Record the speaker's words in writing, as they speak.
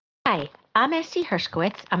Hi, I'm Esty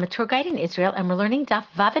Hershkowitz. I'm a tour guide in Israel, and we're learning Daf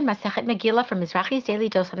Vav and Masechet Megillah from Mizrahi's Daily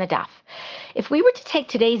Dose on the Daf. If we were to take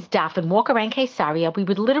today's Daf and walk around Caesarea, we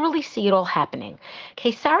would literally see it all happening.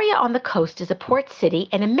 Caesarea on the coast is a port city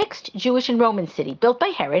and a mixed Jewish and Roman city built by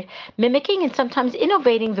Herod, mimicking and sometimes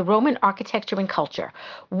innovating the Roman architecture and culture.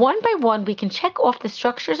 One by one, we can check off the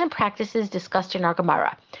structures and practices discussed in our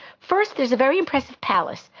Gemara. First, there's a very impressive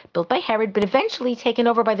palace built by Herod, but eventually taken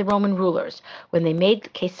over by the Roman rulers when they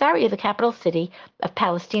made Caesarea the capital city of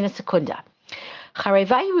Palestina Secunda.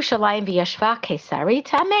 Chareva Yerushalayim v'yashva Caesari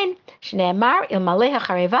ta'amen, shne'emar ilmalei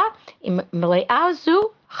hachareva imle'ah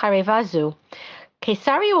zu chareva zu.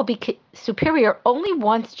 Caesarea will be superior only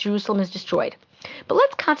once Jerusalem is destroyed. But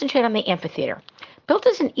let's concentrate on the amphitheater. Built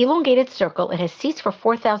as an elongated circle, it has seats for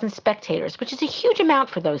 4,000 spectators, which is a huge amount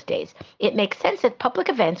for those days. It makes sense that public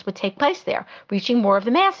events would take place there, reaching more of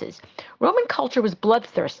the masses. Roman culture was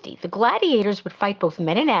bloodthirsty. The gladiators would fight both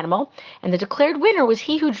men and animal, and the declared winner was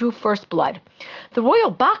he who drew first blood. The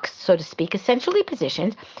royal box, so to speak, is centrally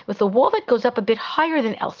positioned, with a wall that goes up a bit higher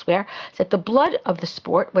than elsewhere, so that the blood of the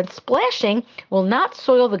sport, when splashing, will not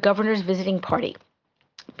soil the governor's visiting party.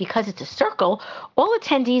 Because it's a circle, all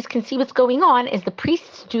attendees can see what's going on as the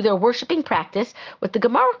priests do their worshiping practice, what the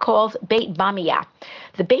Gemara calls Beit Bamiyah.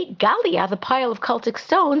 The Beit Galia, the pile of cultic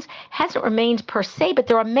stones, hasn't remained per se, but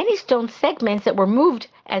there are many stone segments that were moved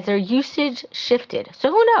as their usage shifted. So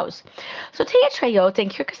who knows? So Teatrayot and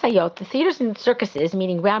Kirkasayot, the theaters and circuses,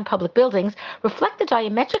 meaning round public buildings, reflect the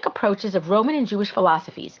diametric approaches of Roman and Jewish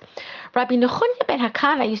philosophies. Rabbi Nechunya ben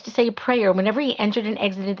Hakana used to say a prayer whenever he entered and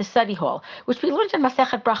exited the study hall, which we learned in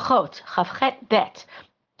Masechet Brachot, Chavchet Bet,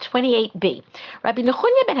 28b. Rabbi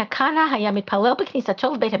Nechunya ben Hakana haya mitpalel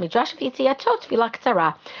b'knisato l'beit hamidrash v'yitziato tefillah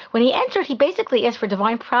ktsara. When he entered, he basically asked for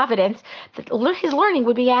divine providence that his learning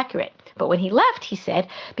would be accurate. But when he left, he said,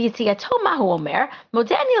 "B'yitziato mahu omer,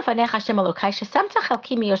 modeni lefanecha Hashem Elokai shesamta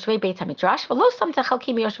chalki miyoshvei beit hamidrash v'lo samta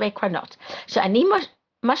chalki miyoshvei kranot, she'ani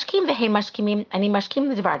משקים והם משכימים, אני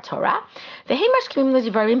משכים לדבר תורה, והם משכימים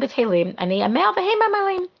לדברים בתהילים, אני עמל והם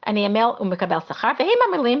עמלים, אני עמל ומקבל שכר, והם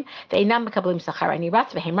עמלים ואינם מקבלים שכר, אני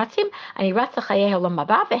רץ והם רצים, אני רץ לחיי העולם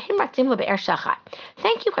הבא, והם רצים לבאר שחת.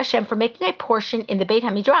 Thank you, Hashem, for making a portion in the Beit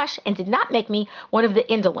HaMidrash and did not make me one of the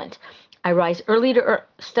indolent. I rise early to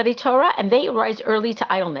study Torah, and they rise early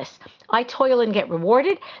to idleness. I toil and get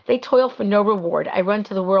rewarded. They toil for no reward. I run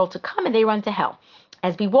to the world to come, and they run to hell.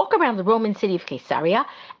 As we walk around the Roman city of Caesarea,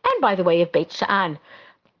 and by the way of Beit Sha'an,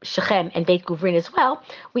 Shechem, and Beit Guvrin as well,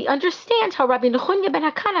 we understand how Rabbi Nechunya ben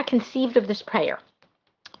Hakana conceived of this prayer.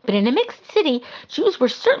 But in a mixed city, Jews were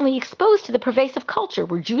certainly exposed to the pervasive culture.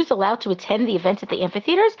 Were Jews allowed to attend the events at the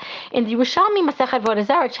amphitheaters? In the Yerushalmi Masechet Avodah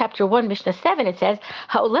Zarah, chapter 1, Mishnah 7, it says,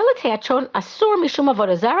 Ha'oleh l'teatron asur mishum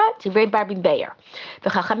avodah zarah, divrei bar bin Beir.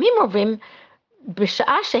 V'chachamim rovim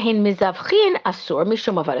בשעה שהן מזבחין אסור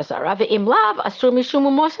משום עבודה זרה, ואם לאו אסור משום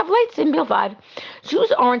מוסף leitzim bilvad.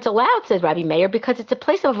 Jews aren't allowed, says Rabbi Meir, because it's a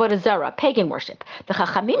place of avodah zara, pagan worship. The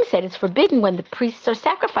Chachamim said it's forbidden when the priests are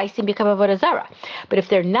sacrificing because of avodah zara. But if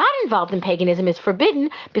they're not involved in paganism, it's forbidden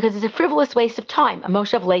because it's a frivolous waste of time, a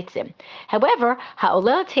moshav leitzim. However,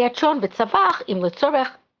 ha'oleh teatron v'tzavach im letzorech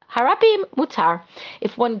harabim mutar.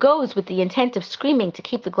 If one goes with the intent of screaming to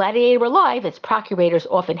keep the gladiator alive, as procurators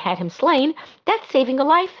often had him slain, that's saving a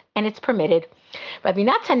life, and it's permitted. Rabbi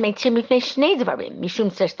Natan meitir mipnei shnei dvarim,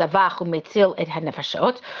 mishum tzavach umetzil et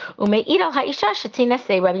hanefashot, umeid al ha'isha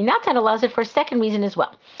shetinaseh. Rabbi Natan allows it for a second reason as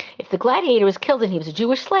well. If the gladiator was killed and he was a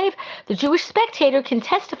Jewish slave, the Jewish spectator can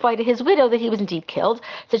testify to his widow that he was indeed killed,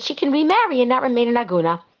 so that she can remarry and not remain an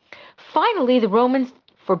aguna. Finally, the Romans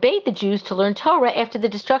forbade the Jews to learn Torah after the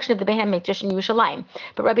destruction of the Beit HaMikdash in Yerushalayim.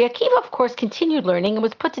 But Rabbi Akiva, of course, continued learning and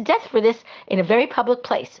was put to death for this in a very public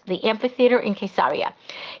place, the amphitheater in Caesarea.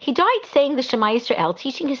 He died saying the Shema Yisrael,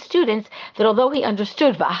 teaching his students that although he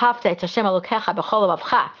understood V'ahavta et Hashem Elokecha b'chol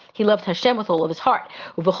levavcha, he loved Hashem with all of his heart,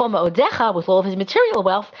 u'v'chol ma'odecha, with all of his material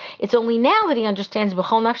wealth, it's only now that he understands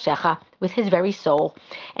b'chol nafshecha, with his very soul.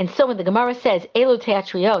 And so when the Gemara says, Elo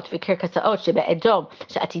teatriot v'kirkasaot shebe'edom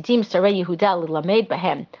she'atidim sarei Yehuda l'lamed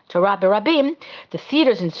bahem Torah berabim, the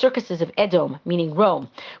theaters and circuses of Edom, meaning Rome,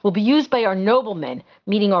 will be used by our noblemen,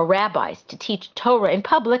 meaning our rabbis, to teach Torah in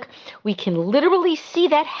public, we can literally see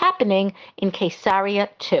that happening in Caesarea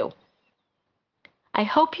too. I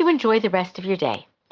hope you enjoy the rest of your day.